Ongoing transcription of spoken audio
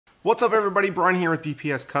What's up everybody, Brian here with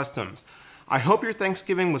BPS Customs. I hope your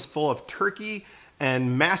Thanksgiving was full of turkey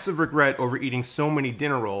and massive regret over eating so many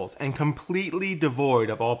dinner rolls and completely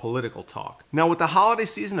devoid of all political talk. Now with the holiday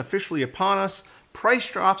season officially upon us,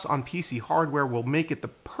 price drops on PC hardware will make it the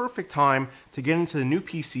perfect time to get into the new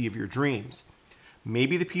PC of your dreams.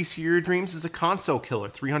 Maybe the PC of your dreams is a console killer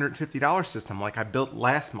 $350 system like I built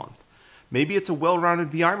last month. Maybe it's a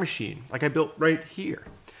well-rounded VR machine like I built right here.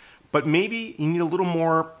 But maybe you need a little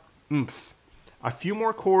more oomph. A few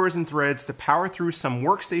more cores and threads to power through some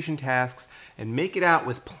workstation tasks and make it out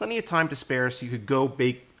with plenty of time to spare so you could go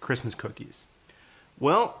bake Christmas cookies.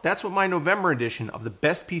 Well, that's what my November edition of the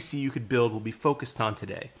best PC you could build will be focused on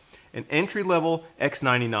today. An entry-level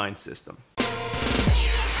X99 system.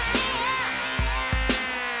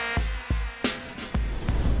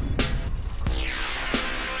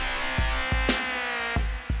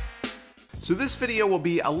 So this video will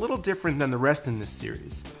be a little different than the rest in this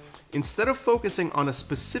series. Instead of focusing on a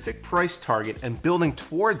specific price target and building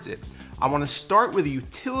towards it, I want to start with a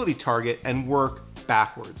utility target and work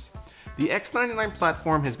backwards. The X99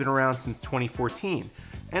 platform has been around since 2014,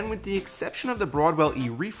 and with the exception of the Broadwell E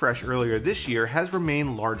refresh earlier this year, has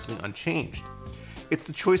remained largely unchanged. It's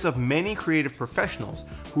the choice of many creative professionals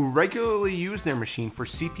who regularly use their machine for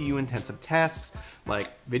CPU-intensive tasks like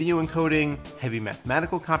video encoding, heavy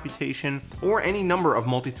mathematical computation, or any number of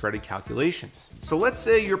multi-threaded calculations. So let's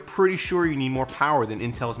say you're pretty sure you need more power than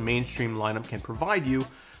Intel's mainstream lineup can provide you,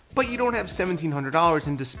 but you don't have $1,700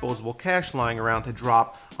 in disposable cash lying around to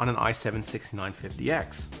drop on an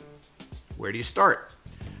i7-6950X. Where do you start?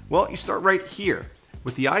 Well, you start right here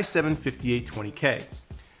with the i7-5820K.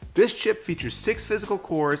 This chip features 6 physical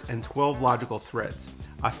cores and 12 logical threads,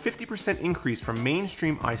 a 50% increase from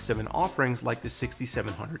mainstream i7 offerings like the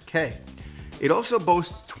 6700K. It also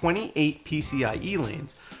boasts 28 PCIe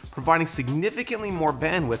lanes, providing significantly more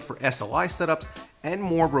bandwidth for SLI setups and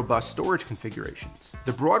more robust storage configurations.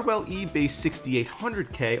 The Broadwell E-based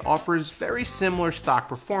 6800K offers very similar stock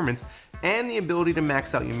performance and the ability to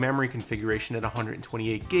max out your memory configuration at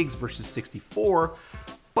 128 gigs versus 64,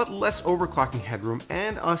 but less overclocking headroom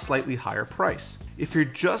and a slightly higher price. If you're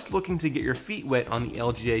just looking to get your feet wet on the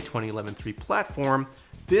LGA 2011-3 platform,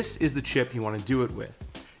 this is the chip you want to do it with.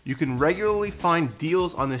 You can regularly find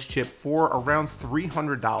deals on this chip for around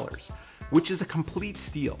 $300, which is a complete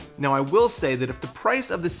steal. Now I will say that if the price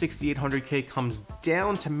of the 6800K comes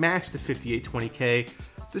down to match the 5820K,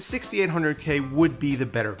 the 6800K would be the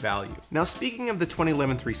better value. Now speaking of the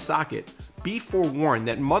 2011-3 socket, be forewarned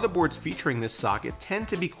that motherboards featuring this socket tend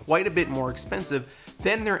to be quite a bit more expensive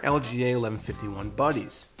than their LGA 1151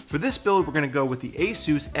 buddies. For this build we're going to go with the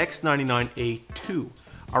Asus X99A2,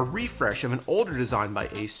 a refresh of an older design by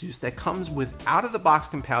Asus that comes with out-of-the-box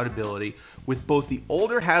compatibility with both the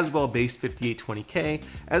older Haswell-based 5820K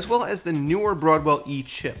as well as the newer Broadwell E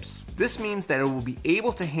chips. This means that it will be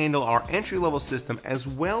able to handle our entry-level system as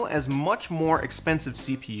well as much more expensive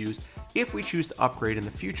CPUs if we choose to upgrade in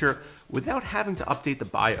the future without having to update the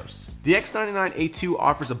BIOS. The X99A2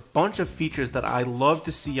 offers a bunch of features that I love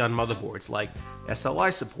to see on motherboards like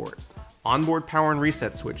SLI support, onboard power and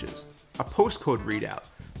reset switches, a postcode readout,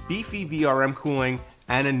 beefy VRM cooling,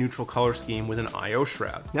 and a neutral color scheme with an I/O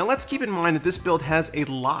shroud. Now let's keep in mind that this build has a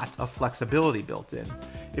lot of flexibility built in.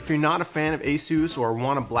 If you're not a fan of Asus or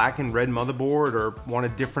want a black and red motherboard or want a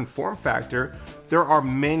different form factor, there are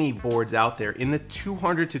many boards out there in the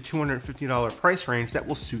 $200 to $250 price range that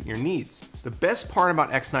will suit your needs. The best part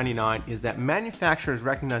about X99 is that manufacturers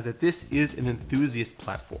recognize that this is an enthusiast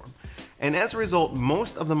platform, and as a result,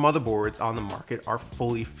 most of the motherboards on the market are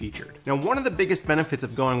fully featured. Now, one of the biggest benefits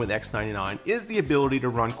of going with X99 is the ability to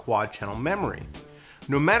run quad-channel memory.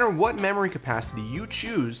 No matter what memory capacity you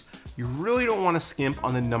choose, you really don't want to skimp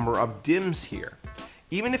on the number of DIMMs here.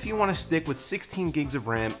 Even if you want to stick with 16 gigs of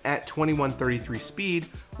RAM at 2133 speed,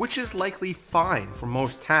 which is likely fine for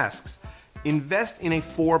most tasks, invest in a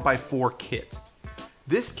 4x4 kit.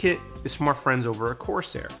 This kit is from our friends over at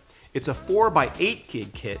Corsair. It's a 4x8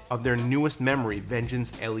 gig kit of their newest memory,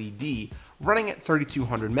 Vengeance LED, running at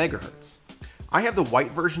 3200 MHz. I have the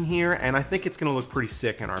white version here, and I think it's going to look pretty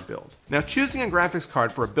sick in our build. Now, choosing a graphics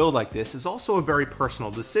card for a build like this is also a very personal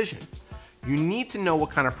decision. You need to know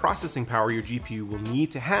what kind of processing power your GPU will need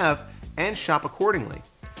to have and shop accordingly.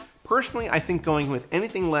 Personally, I think going with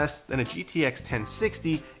anything less than a GTX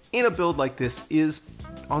 1060 in a build like this is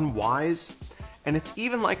unwise, and it's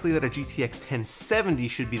even likely that a GTX 1070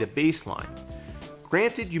 should be the baseline.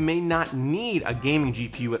 Granted, you may not need a gaming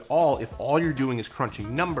GPU at all if all you're doing is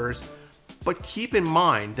crunching numbers, But keep in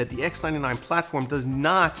mind that the X99 platform does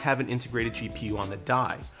not have an integrated GPU on the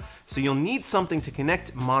die, so you'll need something to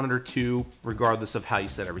connect monitor to regardless of how you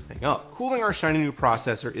set everything up. Cooling our shiny new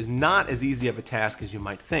processor is not as easy of a task as you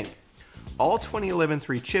might think. All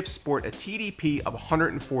 2011-3 chips sport a TDP of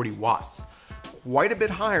 140 watts, quite a bit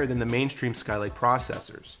higher than the mainstream Skylake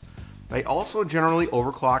processors. They also generally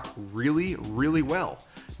overclock really well,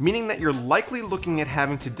 meaning that you're likely looking at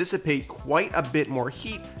having to dissipate quite a bit more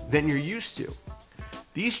heat than you're used to.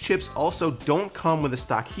 These chips also don't come with a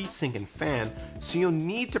stock heatsink and fan, so you'll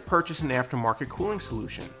need to purchase an aftermarket cooling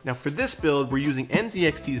solution. Now for this build, we're using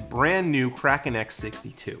NZXT's brand new Kraken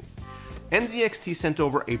X62. NZXT sent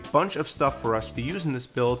over a bunch of stuff for us to use in this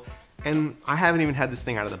build, and I haven't even had this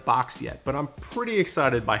thing out of the box yet, but I'm pretty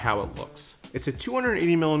excited by how it looks. It's a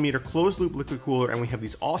 280mm closed loop liquid cooler, and we have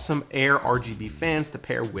these awesome Air RGB fans to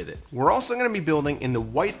pair with it. We're also going to be building in the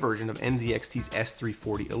white version of NZXT's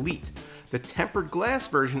S340 Elite, the tempered glass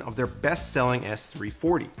version of their best-selling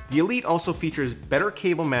S340. The Elite also features better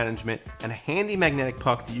cable management and a handy magnetic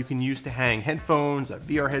puck that you can use to hang headphones, a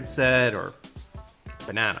VR headset, or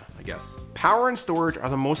banana, I guess. Power and storage are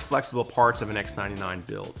the most flexible parts of an X99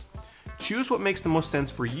 build. Choose what makes the most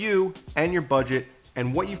sense for you and your budget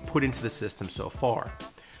and what you've put into the system so far.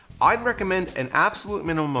 I'd recommend an absolute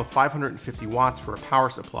minimum of 550 watts for a power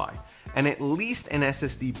supply, and at least an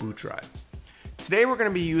SSD boot drive. Today we're going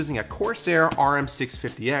to be using a Corsair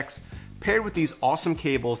RM650X paired with these awesome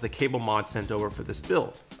cables that Cable Mod sent over for this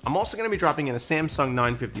build. I'm also going to be dropping in a Samsung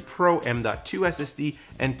 950 Pro M.2 SSD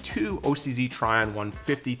and two OCZ Trion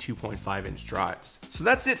 150 2.5 inch drives. So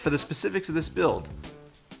that's it for the specifics of this build.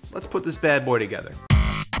 Let's put this bad boy together.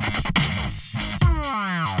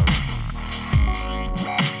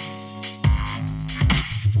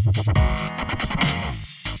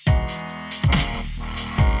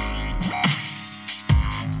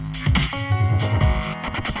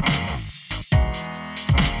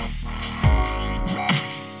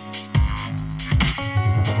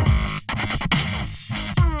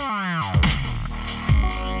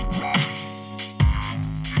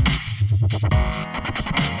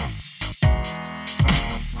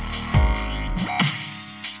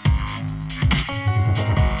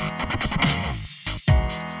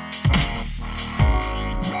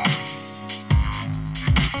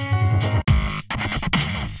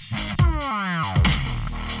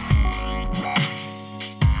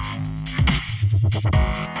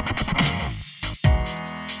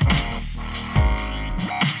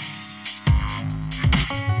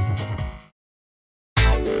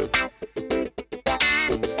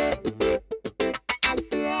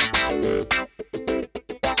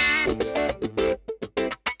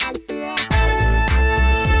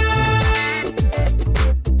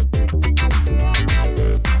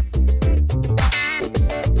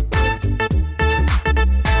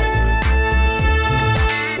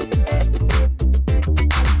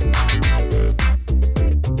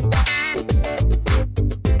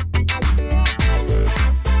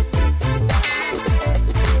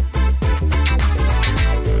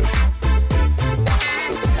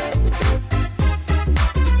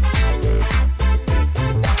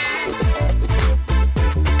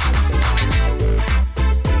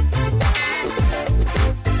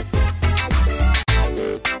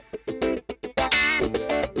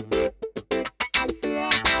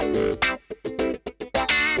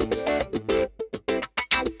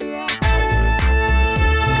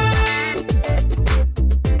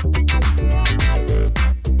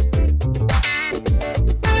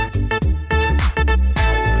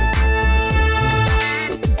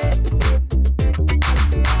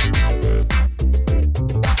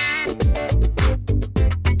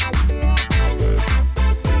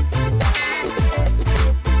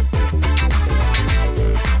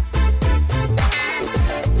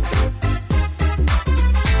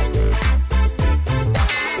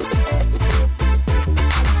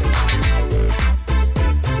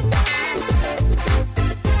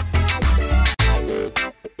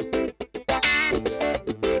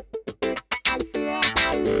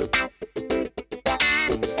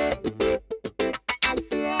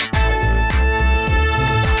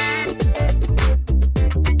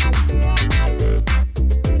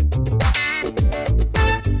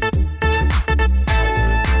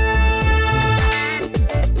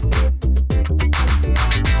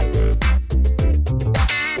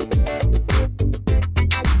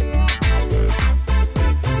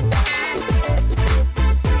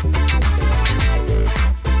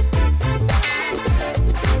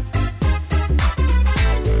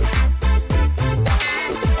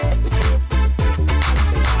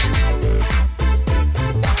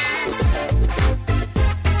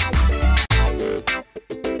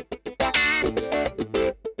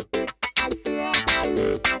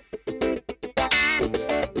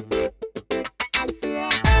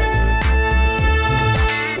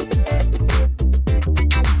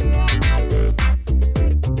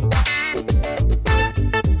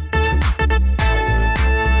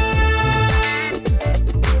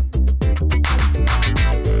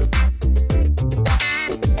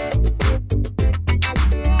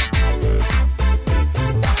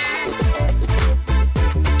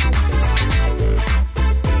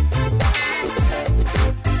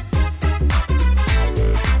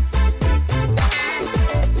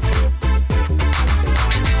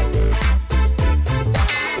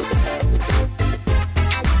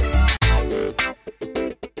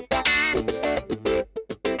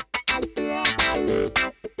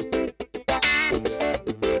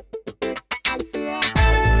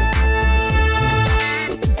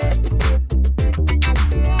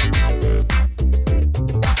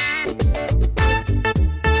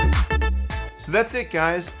 it,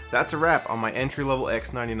 guys. That's a wrap on my entry-level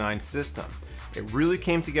X99 system. It really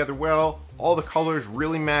came together well, all the colors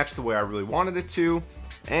really matched the way I really wanted it to,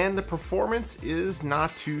 and the performance is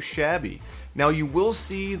not too shabby. Now you will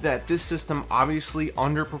see that this system obviously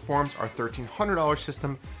underperforms our $1,300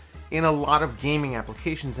 system in a lot of gaming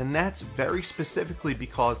applications, and that's very specifically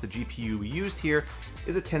because the GPU we used here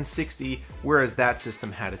is a 1060, whereas that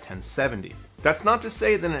system had a 1070. That's not to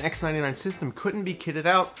say that an X99 system couldn't be kitted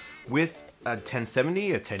out with a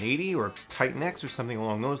 1070, a 1080, or Titan X or something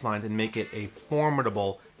along those lines and make it a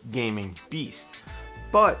formidable gaming beast.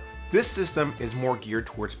 But this system is more geared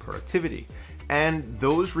towards productivity, and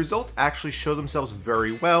those results actually show themselves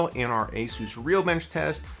very well in our Asus Realbench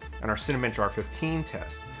test and our Cinebench R15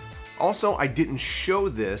 test. Also, I didn't show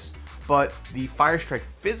this, but the Firestrike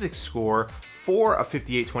physics score for a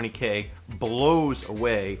 5820K blows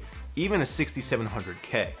away even a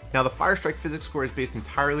 6700K. Now, the Firestrike physics score is based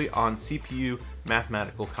entirely on CPU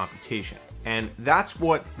mathematical computation, and that's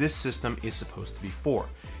what this system is supposed to be for.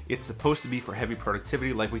 It's supposed to be for heavy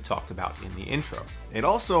productivity like we talked about in the intro. It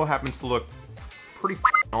also happens to look pretty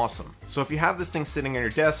awesome. So if you have this thing sitting on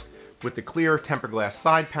your desk with the clear tempered glass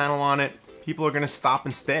side panel on it, people are gonna stop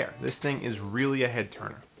and stare. This thing is really a head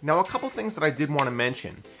turner. Now, a couple things that I did want to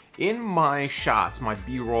mention. In my shots, my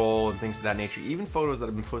B-roll and things of that nature, even photos that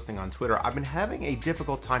I've been posting on Twitter, I've been having a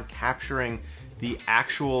difficult time capturing the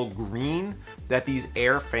actual green that these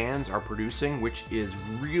air fans are producing, which is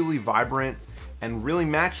really vibrant and really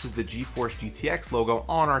matches the GeForce GTX logo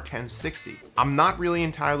on our 1060. I'm not really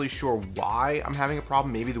entirely sure why I'm having a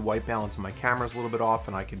problem. Maybe the white balance of my camera is a little bit off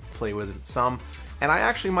and I can play with it some. And I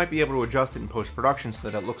actually might be able to adjust it in post-production so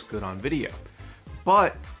that it looks good on video.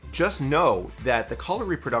 But just know that the color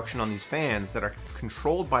reproduction on these fans that are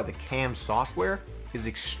controlled by the CAM software is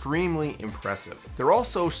extremely impressive. They're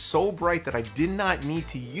also so bright that I did not need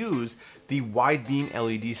to use the wide beam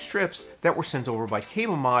LED strips that were sent over by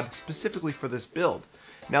CableMod specifically for this build.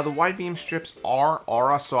 Now, the wide beam strips are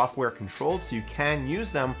Aura software controlled, so you can use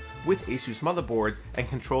them with Asus motherboards and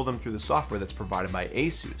control them through the software that's provided by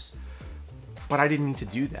Asus. But I didn't need to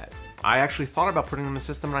do that. I actually thought about putting them in the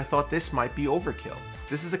system, and I thought this might be overkill.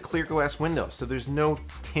 This is a clear glass window, so there's no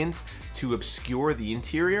tint to obscure the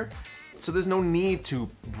interior, so there's no need to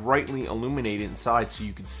brightly illuminate inside so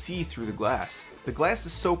you can see through the glass. The glass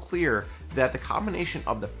is so clear that the combination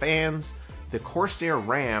of the fans, the Corsair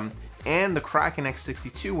RAM, and the Kraken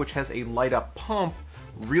X62, which has a light up pump,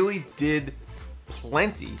 really did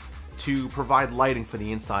plenty to provide lighting for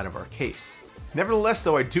the inside of our case. Nevertheless,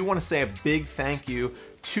 though, I do want to say a big thank you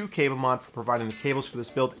to CableMod for providing the cables for this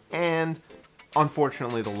build and,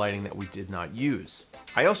 unfortunately, the lighting that we did not use.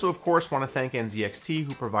 I also, of course, want to thank NZXT,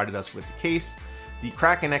 who provided us with the case, the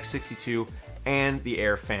Kraken X62, and the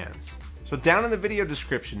air fans. So down in the video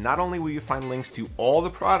description, not only will you find links to all the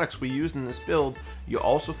products we used in this build, you'll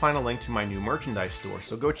also find a link to my new merchandise store.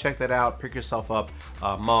 So go check that out, pick yourself up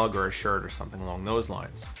a mug or a shirt or something along those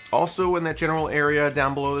lines. Also, in that general area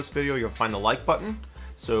down below this video, you'll find the like button.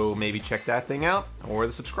 So maybe check that thing out, or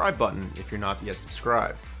the subscribe button if you're not yet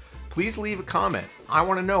subscribed. Please leave a comment. I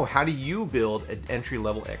want to know, how do you build an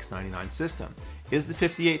entry-level X99 system? Is the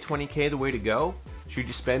 5820K the way to go? Should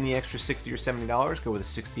you spend the extra $60 or $70, go with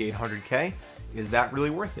a 6800K? Is that really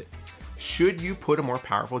worth it? Should you put a more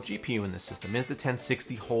powerful GPU in the system? Is the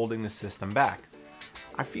 1060 holding the system back?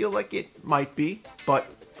 I feel like it might be, but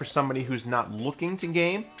for somebody who's not looking to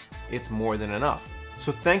game, it's more than enough.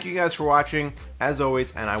 So thank you guys for watching, as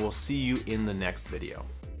always, and I will see you in the next video.